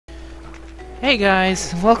Hey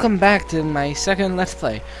guys, welcome back to my second Let's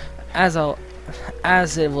Play. As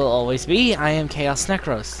it will always be, I am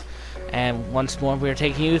Chaos-Necros, and once more we are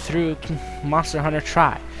taking you through Monster Hunter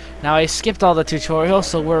Tri. Now I skipped all the tutorials,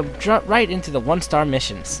 so we're right into the 1-star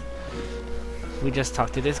missions. We just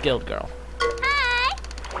talked to this guild girl. Hi!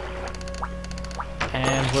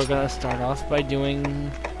 And we're gonna start off by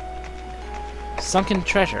doing Sunken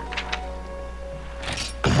Treasure.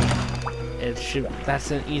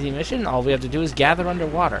 That's an easy mission. All we have to do is gather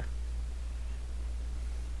underwater.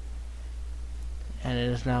 And it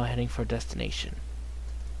is now heading for destination.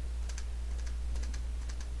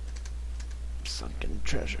 Sunken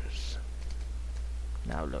treasures.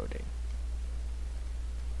 Now loading.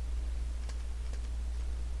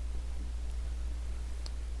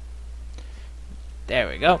 There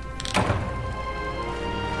we go.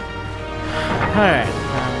 Alright,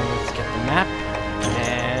 now let's get the map.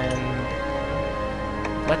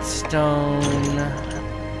 Whetstone,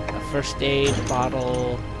 a first aid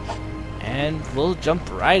bottle, and we'll jump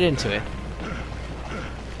right into it.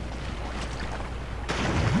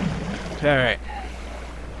 Alright.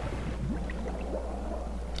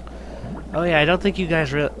 Oh yeah, I don't think you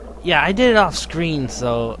guys really... Yeah, I did it off screen,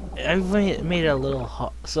 so I made it a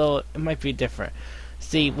little so it might be different.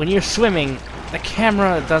 See, when you're swimming, the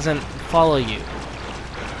camera doesn't follow you.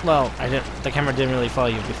 Well, the camera didn't really follow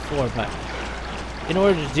you before, but in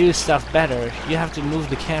order to do stuff better, you have to move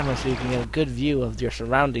the camera so you can get a good view of your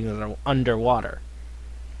surroundings that are underwater.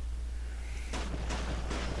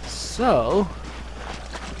 So,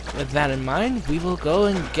 with that in mind, we will go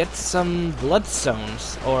and get some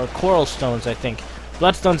bloodstones, or coral stones, I think.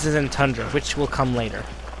 Bloodstones is in Tundra, which will come later.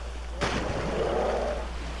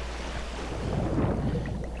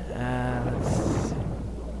 Let's see.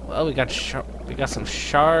 Well, we got some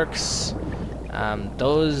sharks.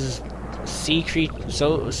 Those sea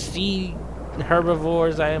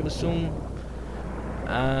herbivores, I assume.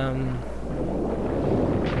 I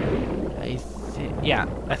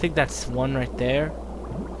think that's one right there.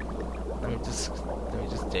 Let me just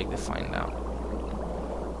dig to find out.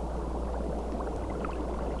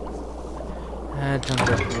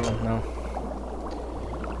 Jungle coral, no.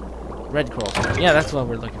 Red coral. Yeah, that's what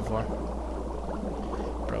we're looking for.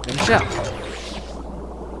 Broken shell.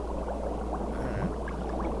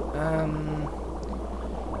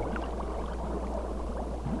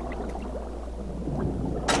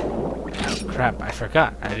 Crap, I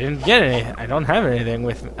forgot. I didn't get any. I don't have anything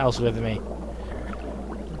else with me.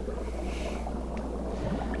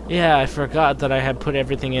 Yeah, I forgot that I had put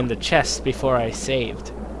everything in the chest before I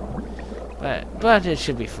saved. But it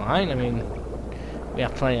should be fine. I mean, we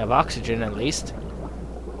have plenty of oxygen at least.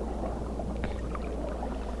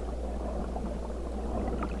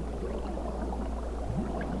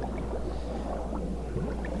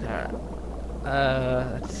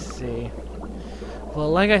 Let's see. Well,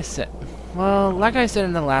 like I said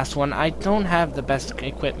in the last one, I don't have the best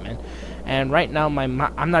equipment, and right now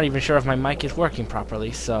I'm not even sure if my mic is working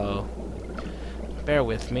properly, so bear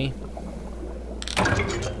with me.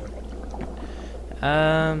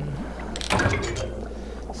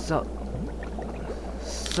 So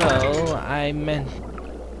I meant,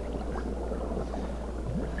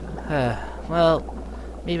 well,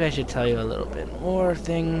 maybe I should tell you a little bit more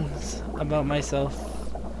things about myself.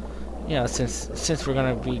 You know, since we're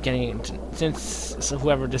gonna be getting into, so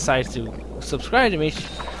whoever decides to subscribe to me,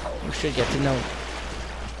 you should get to know.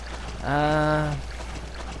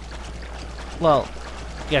 Well,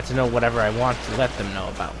 get to know whatever I want to let them know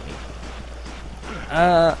about me.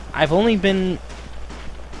 I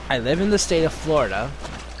live in the state of Florida.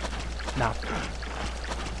 Now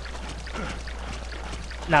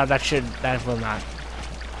that will not.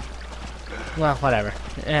 Well, whatever.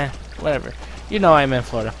 Whatever. You know I'm in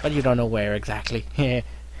Florida, but you don't know where exactly.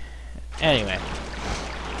 Anyway.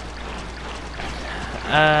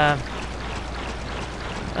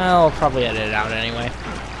 I'll probably edit it out anyway.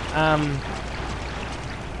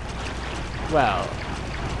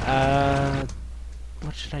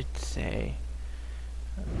 What should I say?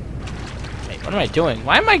 Wait, what am I doing?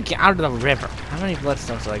 Why am I out of the river? How many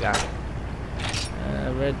bloodstones do I got?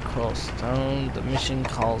 Red coral stone. The mission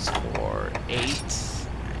calls for 8.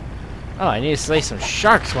 Oh, I need to slay some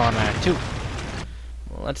sharks while I'm at it, too.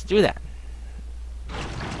 Well, let's do that.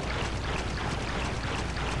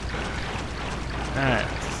 Alright,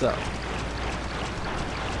 so.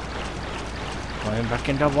 Going back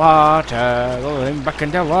into water. Going back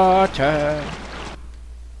into water.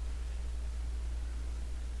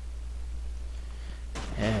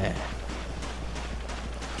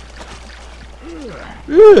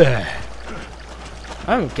 Yeah.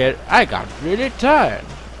 I got really tired.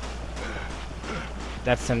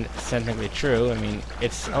 that's technically true. I mean,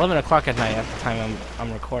 it's 11 o'clock at night at the time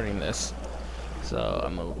I'm recording this, so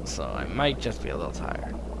I might just be a little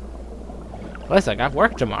tired. Plus, I got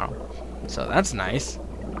work tomorrow, so that's nice.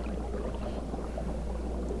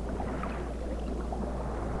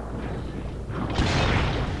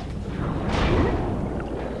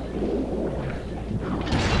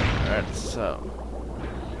 Alright, so.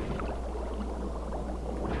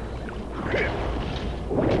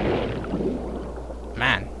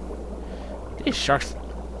 Man, these sharks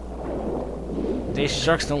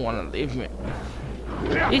don't want to leave me.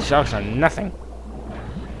 These sharks are nothing.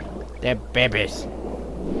 They're babies.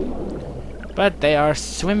 But they are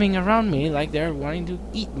swimming around me like they're wanting to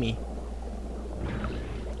eat me.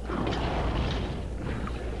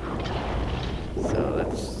 So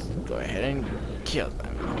let's go ahead and kill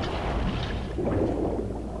them.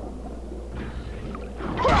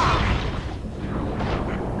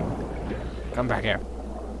 Come back here.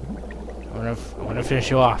 I wanna finish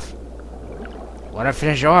you off. I wanna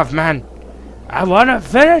finish you off, man. I wanna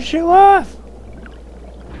finish you off.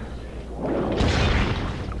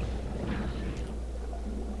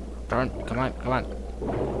 Darn, come on.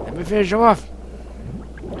 Let me finish you off.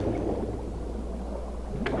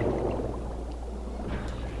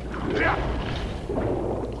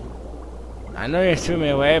 I know you're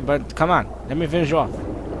swimming away, but come on, let me finish you off.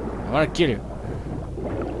 I wanna kill you.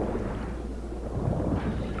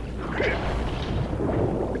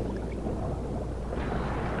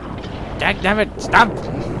 Damn it, stop!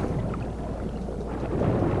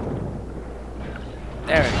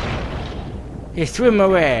 There it is. He swim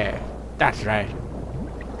away. That's right.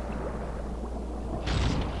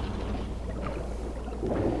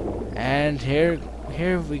 And here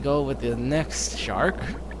we go with the next shark.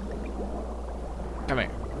 Come here.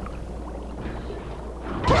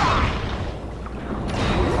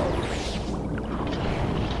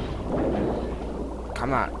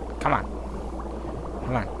 Come on.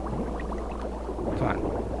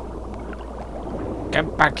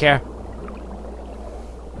 Get back here.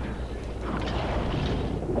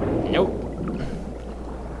 Nope.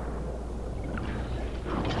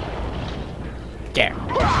 There.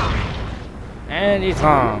 And he's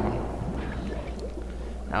gone.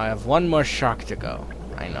 Now I have one more shark to go.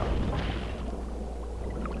 I know.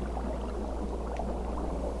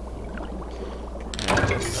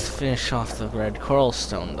 Let's finish off the red coral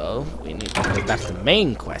stone, though. We need to, because that's the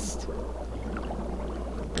main quest.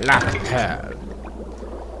 Black pearl.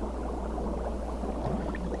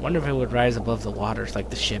 Wonder if it would rise above the waters like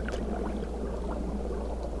the ship.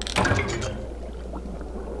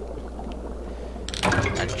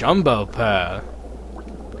 A jumbo pearl.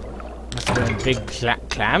 Must have been a big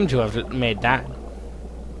clam to have made that.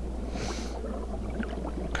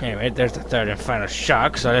 Anyway, there's the third and final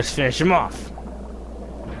shark, so let's finish him off.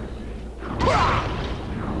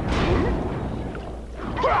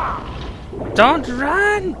 Don't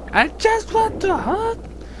run! I just want to hug!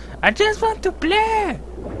 I just want to play!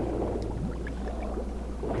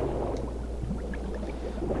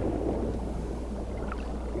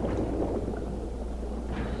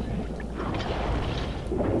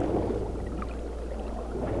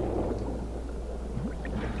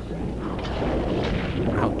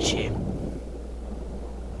 Ouchie.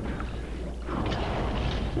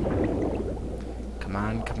 Come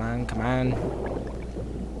on.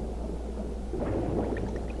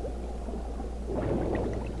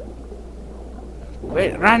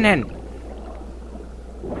 Quit running!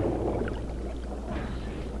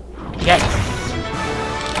 Yes!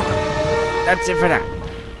 That's it for that.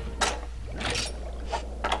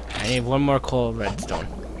 I need one more coral redstone.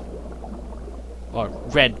 Or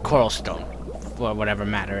red coral stone. For whatever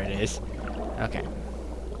matter it is. Okay.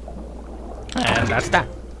 And that's that.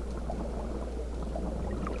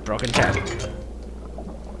 Broken chest.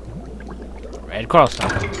 Red coral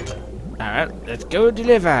stone. Alright, let's go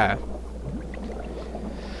deliver.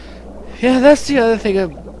 Yeah, that's the other thing,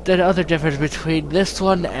 the other difference between this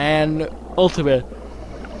one and Ultimate.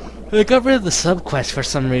 They got rid of the subquest for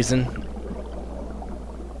some reason.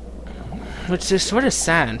 Which is sort of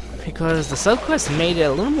sad, because the subquest made it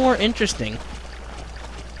a little more interesting.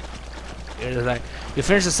 It's like, you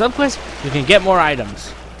finish the subquest, you can get more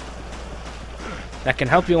items that can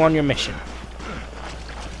help you on your mission.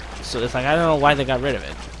 So it's like, I don't know why they got rid of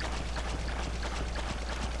it.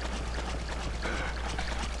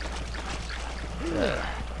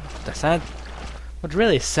 That's sad. What's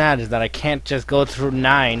really sad is that I can't just go through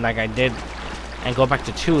 9 like I did and go back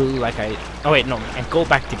to 2 like I... Oh wait, no, and go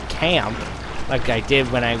back to camp like I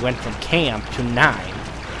did when I went from camp to 9.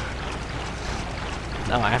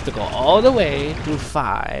 No, I have to go all the way through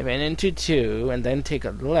 5 and into 2 and then take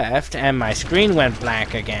a left, and my screen went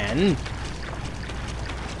blank again.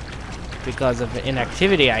 Because of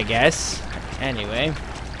inactivity, I guess. Anyway.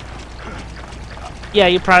 Yeah,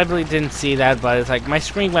 you probably didn't see that, but it's like my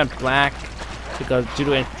screen went black because due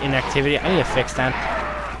to inactivity. I need to fix that.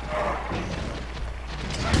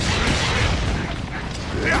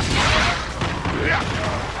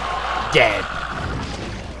 Dead.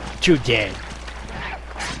 Too dead.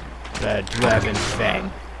 The Dragon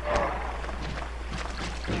Fang.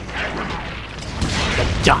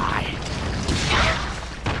 Die.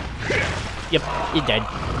 Yep, you're dead.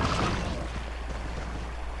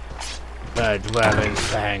 The Dragon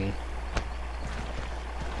Fang.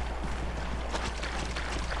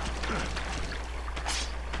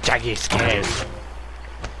 Jaggy scales.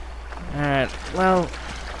 Alright, well,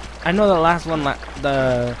 I know the last one,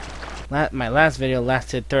 my last video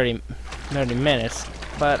lasted 30 minutes,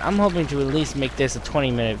 but I'm hoping to at least make this a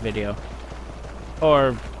 20-minute video.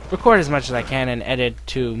 Or record as much as I can and edit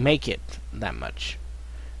to make it that much.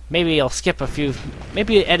 Maybe I'll skip a few,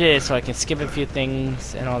 maybe edit it so I can skip a few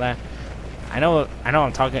things and all that. I know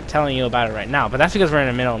I'm telling you about it right now, but that's because we're in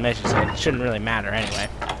the middle of mission, so it shouldn't really matter anyway.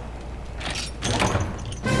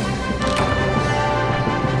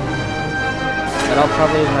 But I'll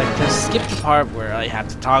probably like just skip the part where I have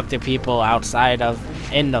to talk to people outside of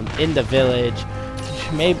in the village,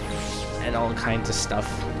 maybe, and all kinds of stuff.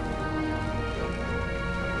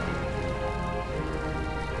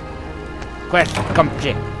 Quest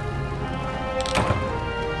complete.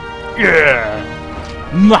 Yeah,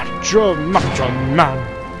 macho man.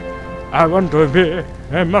 I want to be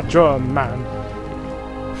a macho man.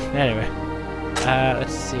 Anyway,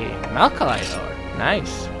 let's see. Malcolite ore,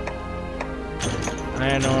 nice.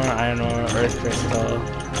 Iron ore, earth crystal.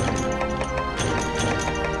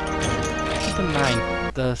 Keep in mind,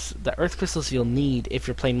 the earth crystals you'll need if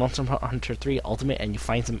you're playing Monster Hunter 3 Ultimate and you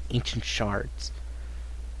find some ancient shards.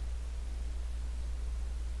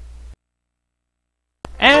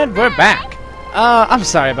 And we're back! I'm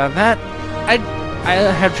sorry about that. I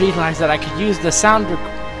have realized that I could use the sound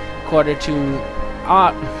recorder to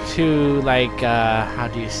like, how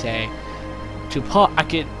do you say?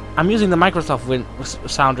 I'm using the Microsoft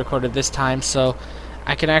sound recorder this time, so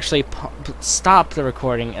I can actually stop the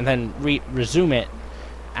recording and then resume it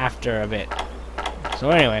after a bit. So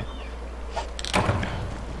anyway.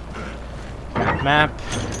 Map.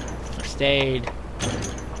 First aid.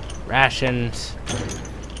 Rations.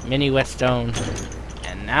 Mini whetstone.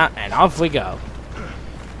 And off we go.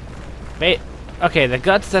 Okay, the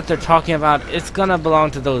guts that they're talking about, it's gonna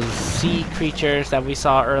belong to those sea creatures that we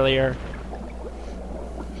saw earlier.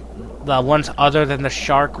 The ones other than the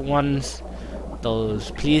shark ones, those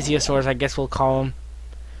plesiosaurs, I guess we'll call them,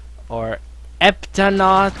 or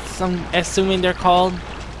eptanauts, I'm assuming they're called.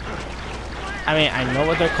 I mean, I know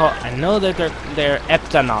what they're called. I know that they're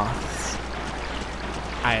eptanauts,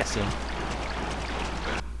 I assume.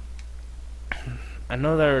 I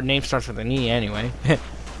know their name starts with an E anyway.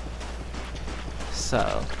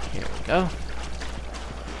 So here we go.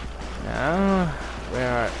 Now, where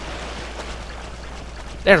are?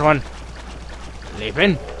 There's one.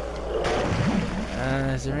 Leaping.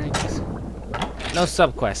 Is there any quest? No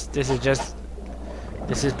subquest. This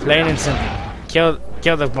is plain and simple. Kill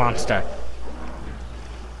the monster.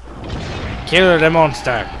 Kill the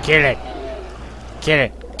monster. Kill it. Kill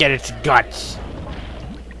it. Get its guts.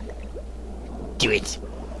 Do it.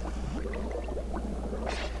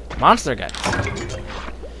 Monster guts.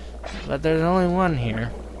 But there's only one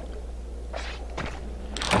here.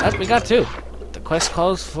 Oh, we got two. Quest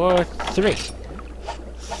calls for 3,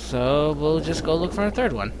 so we'll just go look for a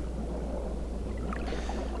third one.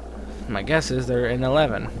 My guess is they're in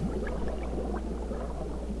 11.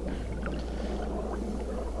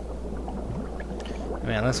 I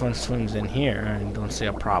mean, unless one swims in here, I don't see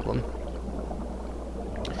a problem.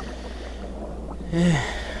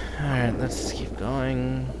 Alright, let's keep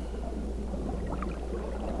going.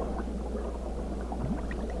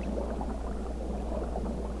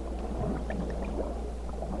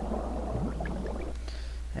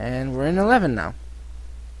 And we're in 11 now.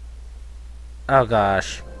 Oh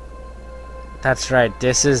gosh. That's right.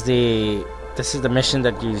 This is the mission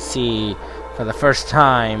that you see for the first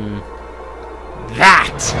time.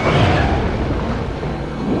 That!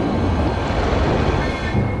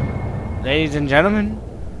 Ladies and gentlemen,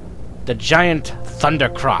 the giant thunder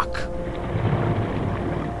croc,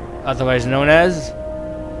 otherwise known as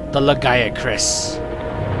the Chaos-Necros.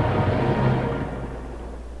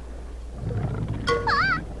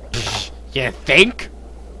 You think?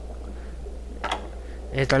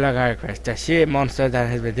 It's a Chaos-Necros, the sea monster that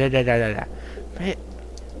has been da.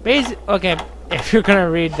 Okay, if you're gonna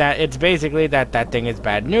read that, it's basically that that thing is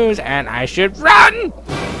bad news and I should run!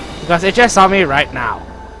 Because it just saw me right now.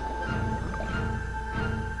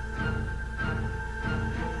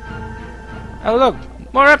 Oh look,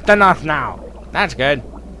 more Pt.2 now. That's good.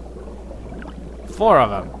 4 of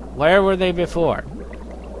them. Where were they before?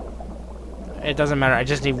 It doesn't matter, I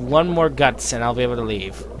just need 1 more guts and I'll be able to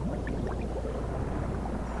leave.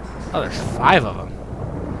 Oh, there's 5 of them.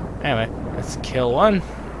 Anyway, let's kill 1.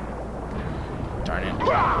 Darn it. Come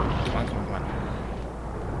on.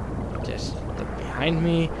 Just look behind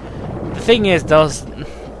me. The thing is, the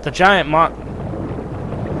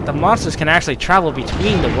monsters can actually travel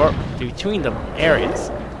between the areas.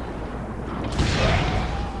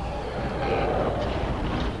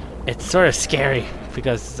 It's sort of scary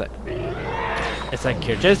because it's like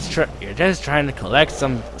you're just trying to collect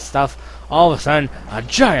some stuff. All of a sudden, a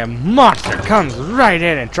giant monster comes right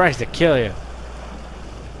in and tries to kill you.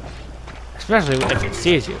 Especially if it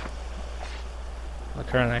sees you. Well,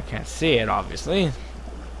 currently I can't see it, obviously.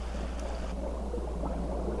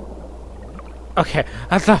 Okay,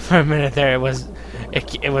 I thought for a minute there it was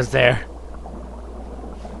there.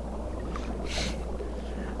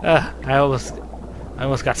 I almost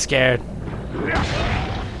got scared.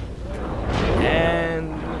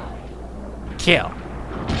 And kill.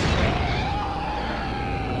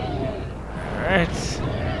 Alright.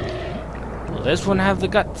 Will this one have the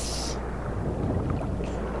guts?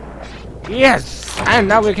 Yes! And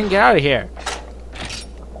now we can get out of here.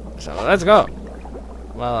 So let's go.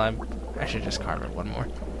 Well, I should just carve it 1 more.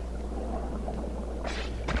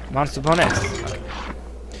 Monster bonus. Okay.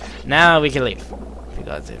 Now we can leave.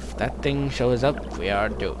 Because if that thing shows up, we are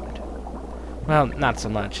doomed. Well, not so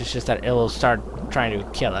much. It's just that it will start trying to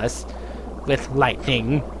kill us with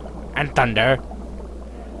lightning and thunder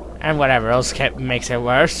and whatever else makes it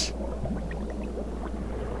worse.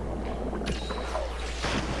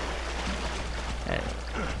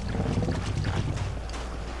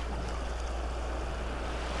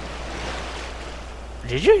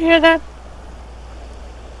 Did you hear that?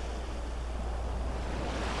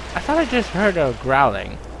 I thought I just heard a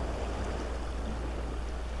growling.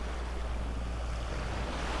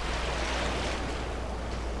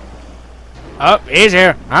 Oh, he's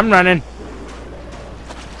here. I'm running.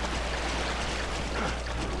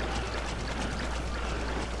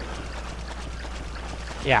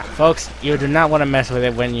 Yeah, folks, you do not want to mess with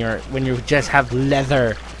it when you just have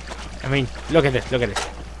leather. I mean, look at this. Look at this.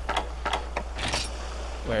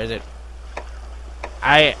 Where is it?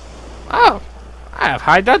 I have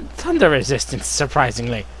high thunder resistance,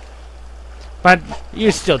 surprisingly. But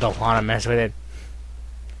you still don't want to mess with it.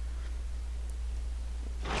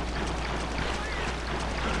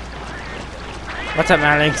 What's up,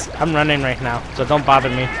 Malings? I'm running right now, so don't bother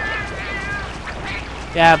me.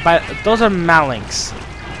 Yeah, but those are Malings.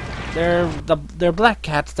 They're black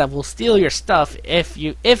cats that will steal your stuff if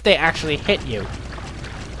they actually hit you,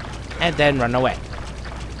 and then run away.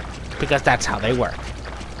 Because that's how they work.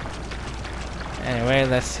 Anyway,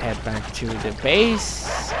 let's head back to the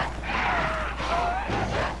base.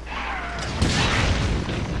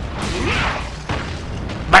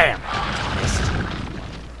 Bam!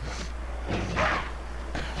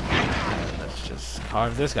 Let's just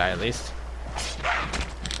carve this guy at least.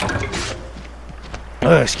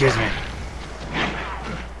 Oh, excuse me.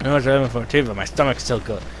 I know it's 11:14, but my stomach still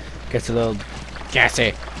gets a little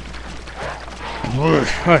gassy. Oh,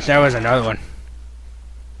 that was another one.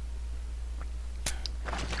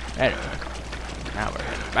 Anyway, now we're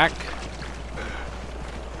heading back.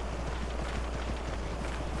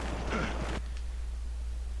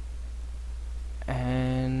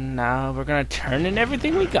 And now we're gonna turn in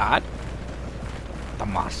everything we got. The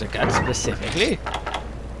monster guts specifically.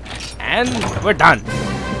 And we're done.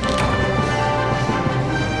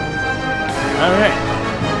 Alright.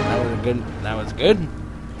 That was good.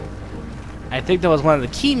 I think that was one of the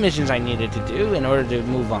key missions I needed to do in order to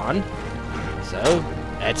move on. So,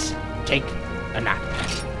 let's take a nap.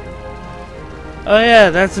 Oh yeah,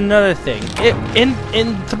 that's another thing. In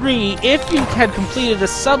 3, if you had completed a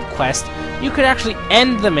sub-quest, you could actually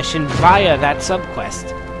end the mission via that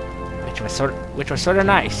sub-quest. Which was sort of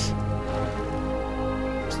nice.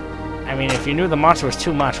 I mean, if you knew the monster was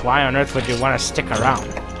too much, why on earth would you want to stick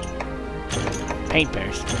around? Paint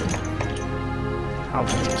bears. I'll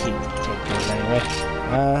just keep taking those anyway.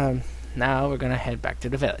 Now we're gonna head back to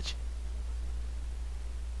the village.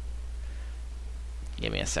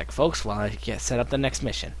 Give me a sec, folks, while I set up the next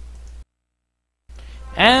mission.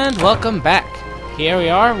 And welcome back. Here we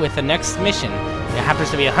are with the next mission. It happens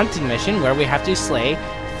to be a hunting mission where we have to slay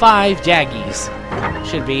 5 Jaggies.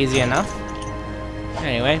 Should be easy enough.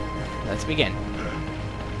 Anyway, let's begin.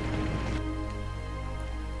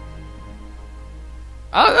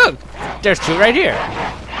 Oh, look! There's 2 right here.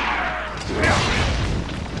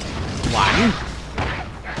 1.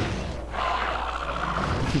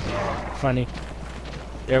 Funny.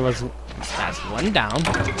 There was... That's 1 down.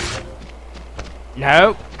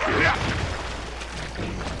 No.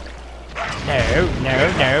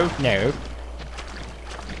 No.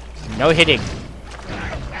 No hitting.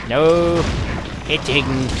 No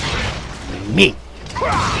hitting me.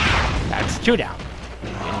 That's 2 down. We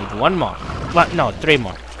need 1 more. Well, no, 3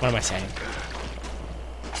 more. What am I saying?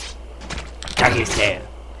 Jaggie's tail.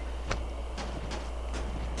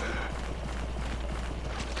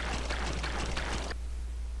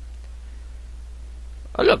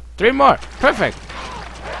 Oh look, 3 more. Perfect.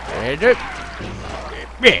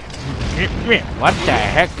 What the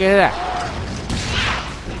heck is that?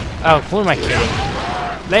 Oh, who am I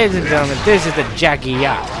kidding? Ladies and gentlemen, this is the Jaggy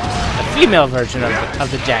Yacht. The female version of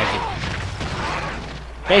the Jaggy.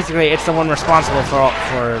 Basically, it's the one responsible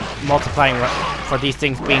for multiplying, for these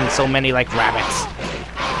things being so many like rabbits.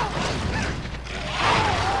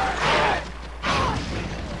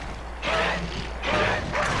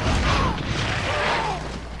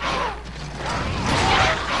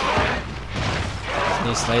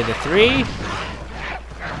 You slay the 3.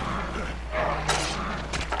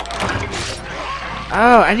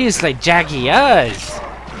 Oh, I need to slay Jaggies.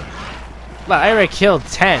 Well, I already killed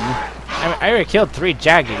 10. I already killed 3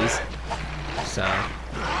 Jaggies. So,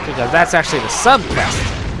 because that's actually the sub quest.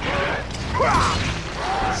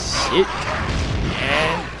 Shit.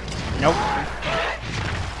 And nope.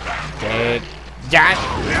 Take that.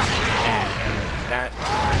 And that.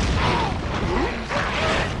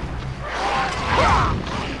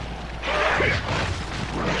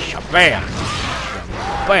 Shabam!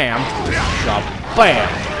 Bam! Shabam!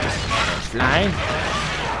 Flying.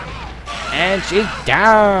 And she's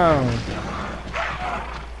down!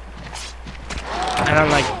 And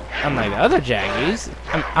unlike the other Jaggies,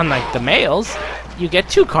 unlike the males, you get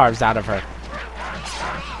 2 carves out of her.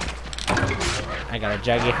 I got a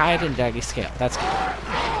Jaggy hide and Jaggy scale. That's good.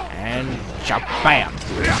 And shabam!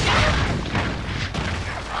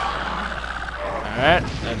 Alright,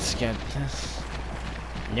 let's get this.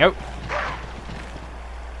 Nope.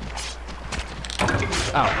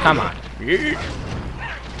 Oh, come on.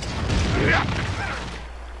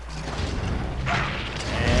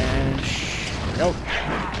 And nope.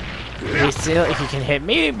 He still, he can hit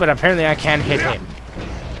me, but apparently I can't hit him.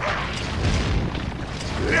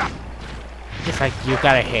 It's like you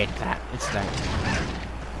gotta hit that. It's like,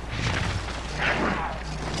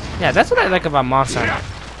 yeah, that's what I like about Monster Hunter.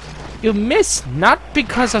 You miss not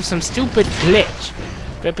because of some stupid glitch,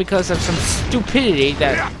 but because of some stupidity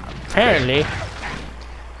that apparently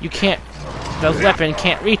you can't, the weapon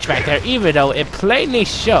can't reach back there, even though it plainly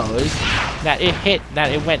shows that it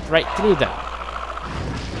went right through them.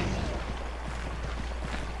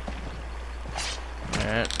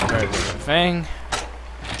 Alright, where's the thing?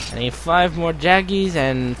 I need 5 more Jaggies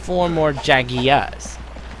and 4 more Jaggias.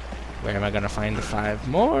 Where am I gonna find the 5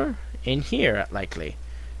 more? In here, likely.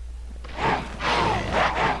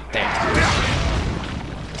 There.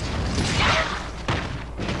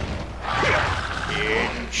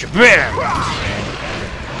 Shabam!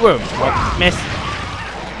 Boom! Oh, miss.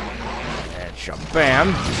 And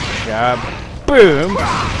shabam! Shaboom!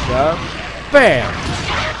 Shabam!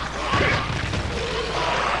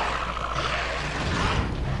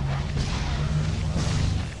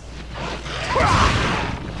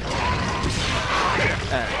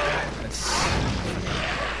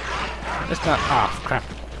 Let's not. Oh crap!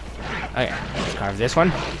 Okay, let's carve this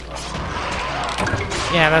one.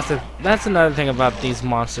 Yeah, that's another thing about these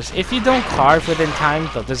monsters. If you don't carve within time,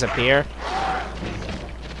 they'll disappear,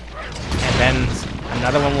 and then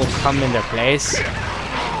another one will come in their place.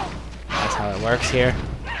 That's how it works here.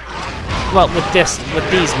 Well, with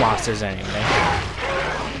these monsters anyway.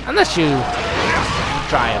 Unless you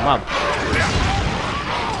dry them up.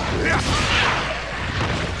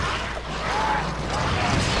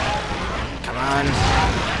 Come on.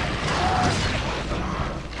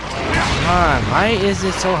 Come on, why is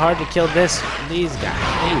it so hard to kill these guys?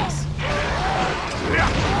 Please.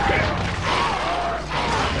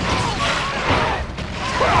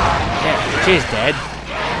 Yeah, she's dead.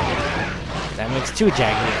 That makes 2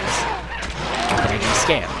 Jaggies. Jaggy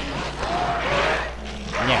scale.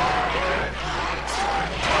 Yeah.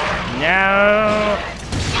 No.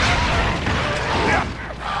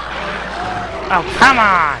 Oh, come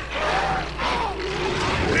on.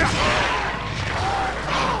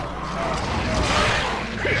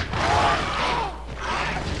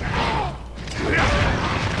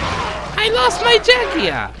 I lost my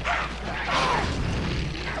Jagia!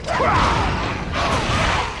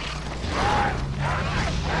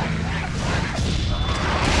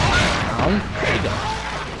 There you go.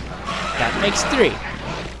 That makes 3.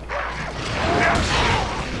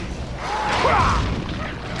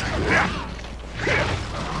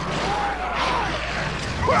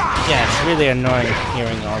 Yeah, it's really annoying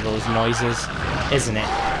hearing all those noises, isn't it?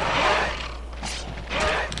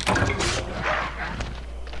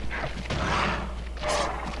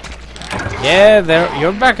 Yeah,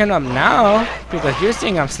 you're backing up now because you're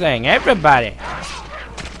saying I'm slaying everybody.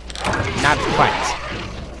 Not quite.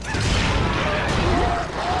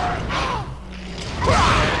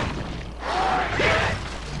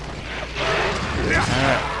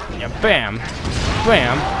 Yeah, bam,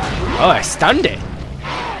 bam. Oh, I stunned it.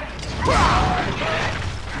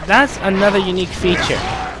 That's another unique feature.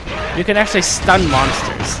 You can actually stun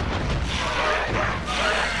monsters.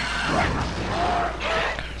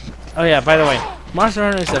 Oh yeah, by the way, Monster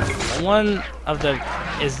Hunter is one of the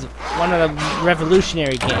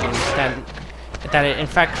revolutionary games that it in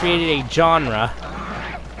fact created a genre,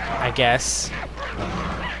 I guess,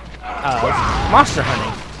 of monster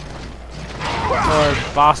hunting or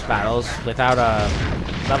boss battles without a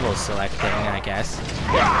level selecting, I guess.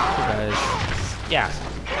 Because yeah,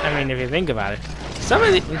 I mean if you think about it, some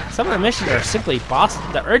of the missions are simply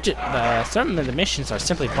some of the missions are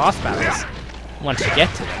simply boss battles once you get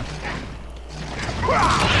to them.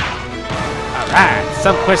 Alright,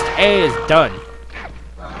 subquest A is done.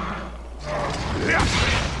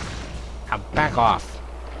 Now back off.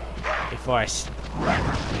 Before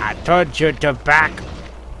I told you to back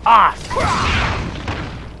off!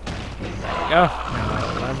 There you go.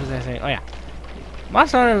 What was I saying? Oh yeah.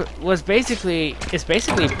 Monster Hunter is basically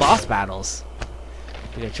boss battles.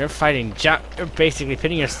 Because you're fighting, you're basically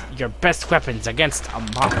pitting your best weapons against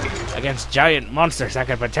giant monsters that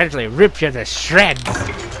could potentially rip you to shreds.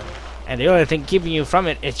 And the only thing keeping you from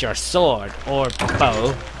it is your sword or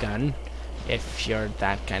bow gun, if you're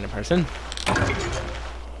that kind of person.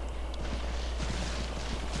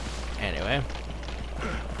 Anyway,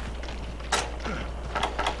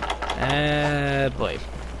 boy,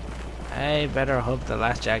 I better hope the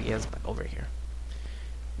last Jagia is over here.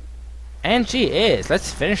 And she is.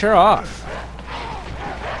 Let's finish her off.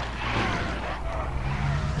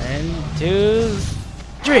 1, 2,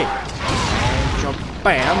 3. And jump,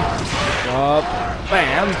 bam. Jump,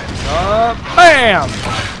 bam. Jump, bam.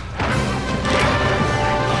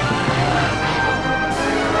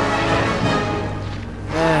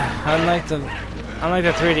 Unlike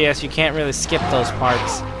the 3DS, you can't really skip those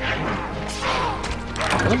parts.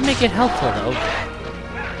 It would make it helpful though.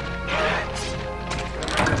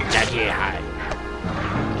 Jagia high.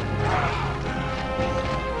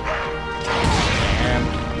 And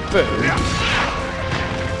boom.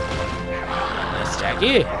 Nice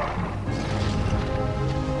Jagia.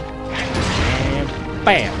 And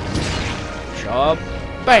bam. Chop.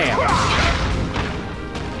 Bam.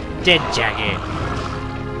 Dead Jagia.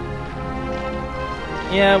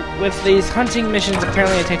 Yeah, with these hunting missions,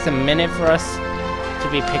 apparently it takes a minute for us to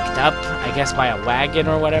be picked up, I guess by a wagon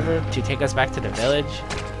or whatever, to take us back to the village.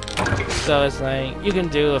 So it's like, you can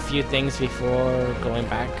do a few things before going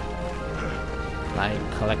back. Like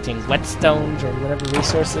collecting whetstones or whatever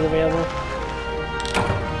resources available.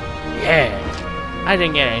 Yeah! I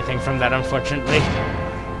didn't get anything from that, unfortunately.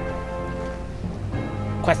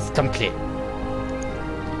 Quest complete.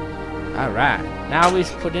 Alright, now we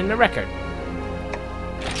put in the record.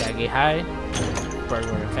 Jagia hide,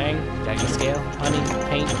 burger and fang, Jagia scale, honey,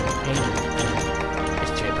 paint,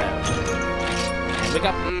 mystery powder. And we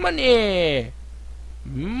got money!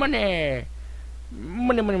 Money.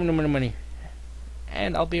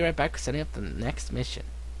 And I'll be right back setting up the next mission.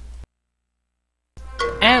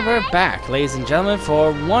 And we're back, ladies and gentlemen,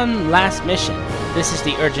 for one last mission. This is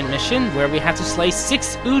the urgent mission where we have to slay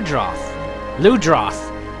 6 Ludroth. I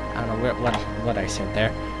don't know what I said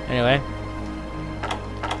there.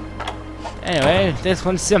 Anyway, this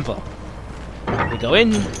one's simple. We go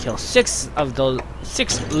in, kill 6 of those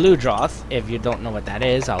 6 Ludroth. If you don't know what that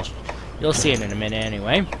is, you'll see it in a minute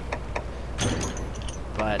anyway.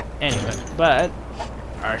 But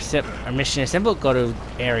our mission is simple. Go to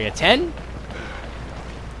area 10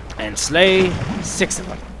 and slay 6 of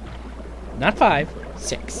them. Not 5,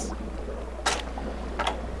 6.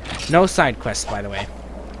 No side quests, by the way.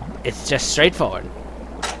 It's just straightforward.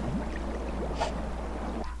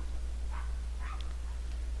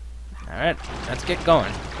 Alright, let's get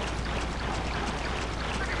going.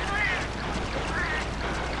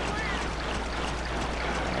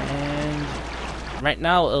 And right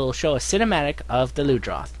now it'll show a cinematic of the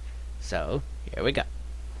Ludroth. So, here we go.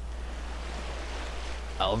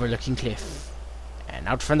 Overlooking cliff. And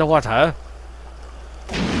out from the water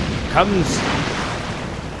comes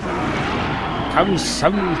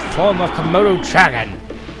some form of Komodo dragon.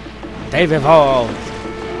 They've evolved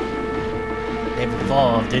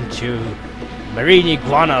into marine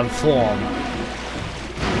iguana form.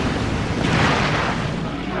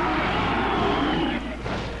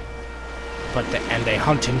 And they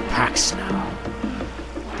hunt in packs now,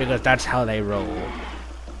 because that's how they roll.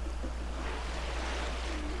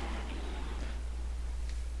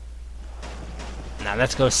 Now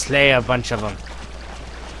let's go slay a bunch of them.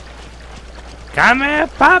 Come here,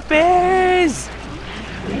 puppies!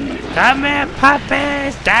 Come here,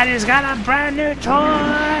 puppies! Daddy's got a brand new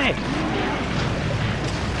toy!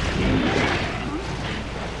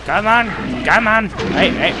 Come on, come on!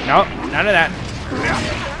 Hey, no, none of that.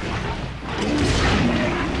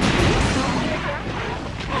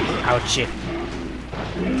 Ouchie.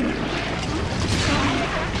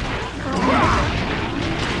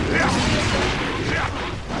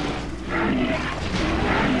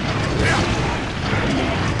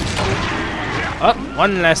 Oh,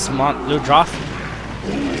 one less Ludroth.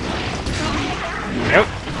 Nope.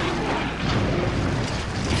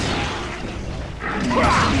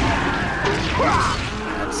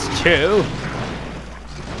 That's 2.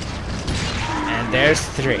 And there's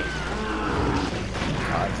 3.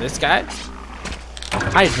 This guy?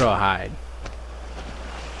 Hydrohide.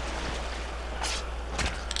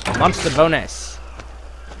 Monster bonus.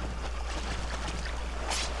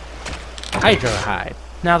 Hydrohide.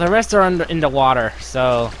 Now the rest are in the water,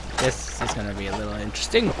 so this is going to be a little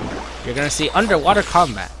interesting. You're going to see underwater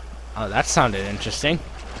combat. Oh, that sounded interesting.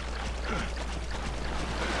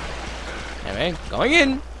 Anyway, going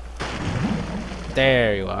in.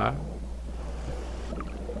 There you are.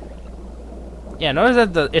 Yeah, notice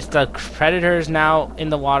that it's the predators now in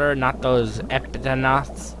the water, not those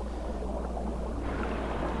epidenots.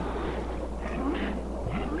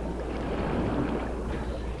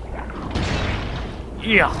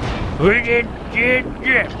 Yeah.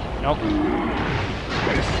 Nope.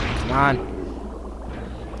 Come on.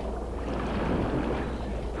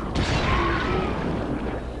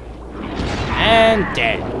 And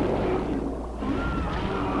dead.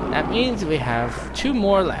 That means we have 2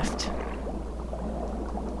 more left.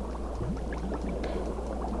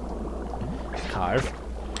 Carve.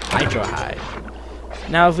 Hydrohide.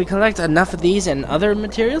 Now if we collect enough of these and other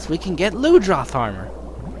materials, we can get Ludroth armor.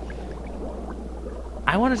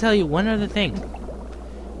 I want to tell you one other thing.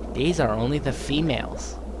 These are only the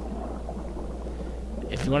females.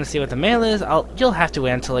 If you want to see what the male is, you'll have to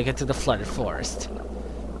wait until I get to the flooded forest.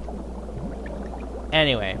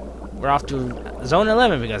 Anyway, we're off to Zone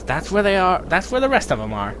 11 because that's where they are. That's where the rest of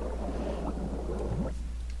them are.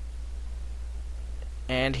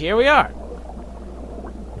 And here we are.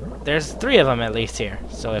 There's 3 of them at least here.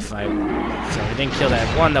 So if I didn't kill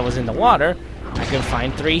that one that was in the water, I can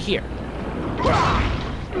find 3 here.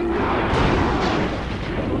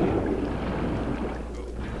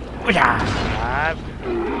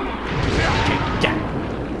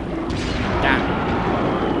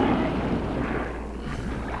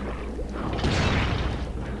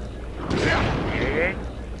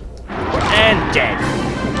 And dead.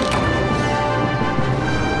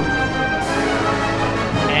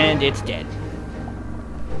 And it's dead.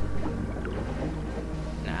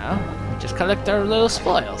 Now, just collect our little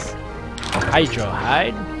spoils.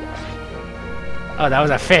 Hydrohide. Oh, that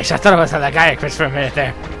was a fish. I thought it was a Chaos-Necros for a minute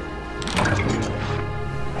there.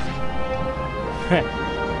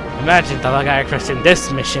 Imagine the Chaos-Necros in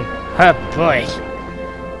this mission. Oh boy.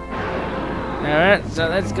 Alright, so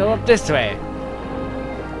let's go up this way.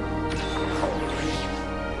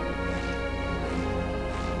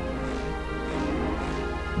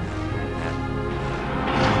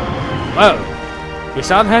 Whoa! You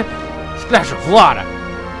saw that? Splash of water!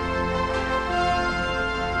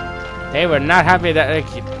 They were not happy that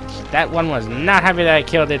that one was not happy that I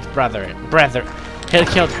killed its brother. He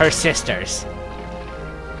killed her sisters.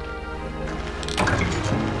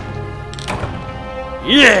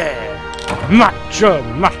 Yeah! Macho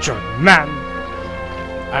man!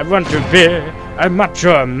 I want to be a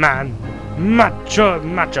macho man! Macho!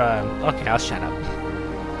 Okay, I'll shut up.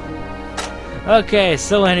 Okay,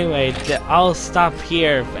 so anyway, I'll stop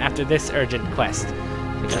here after this urgent quest.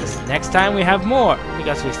 Because next time we have more.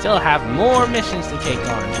 Because we still have more missions to take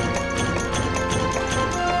on.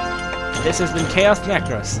 This has been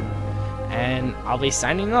Chaos-Necros. And I'll be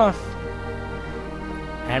signing off.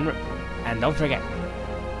 And don't forget,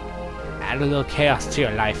 add a little chaos to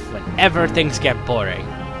your life whenever things get boring.